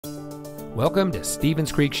Welcome to Stevens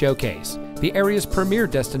Creek Showcase, the area's premier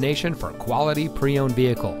destination for quality pre-owned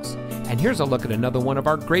vehicles. And here's a look at another one of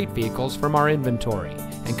our great vehicles from our inventory,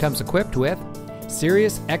 and comes equipped with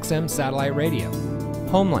Sirius XM satellite radio,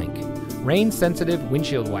 HomeLink, rain-sensitive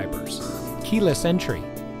windshield wipers, keyless entry,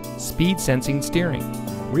 speed sensing steering,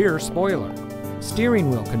 rear spoiler, steering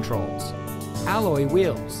wheel controls, alloy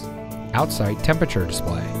wheels, outside temperature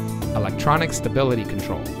display, electronic stability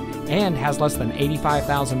control, and has less than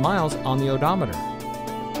 85,000 miles on the odometer.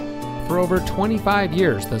 For over 25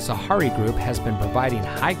 years, the Zahari Group has been providing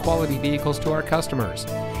high-quality vehicles to our customers.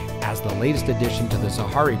 As the latest addition to the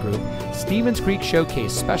Zahari Group, Stevens Creek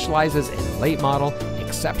Showcase specializes in late model,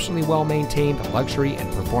 exceptionally well-maintained luxury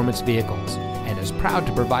and performance vehicles, and is proud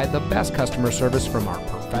to provide the best customer service from our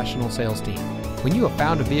professional sales team. When you have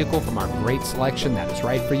found a vehicle from our great selection that is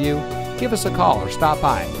right for you, give us a call or stop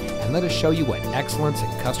by and let us show you what excellence in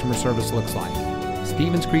customer service looks like.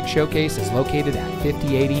 Stevens Creek Showcase is located at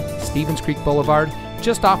 5080 Stevens Creek Boulevard,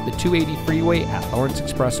 just off the 280 freeway at Lawrence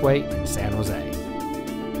Expressway in San Jose.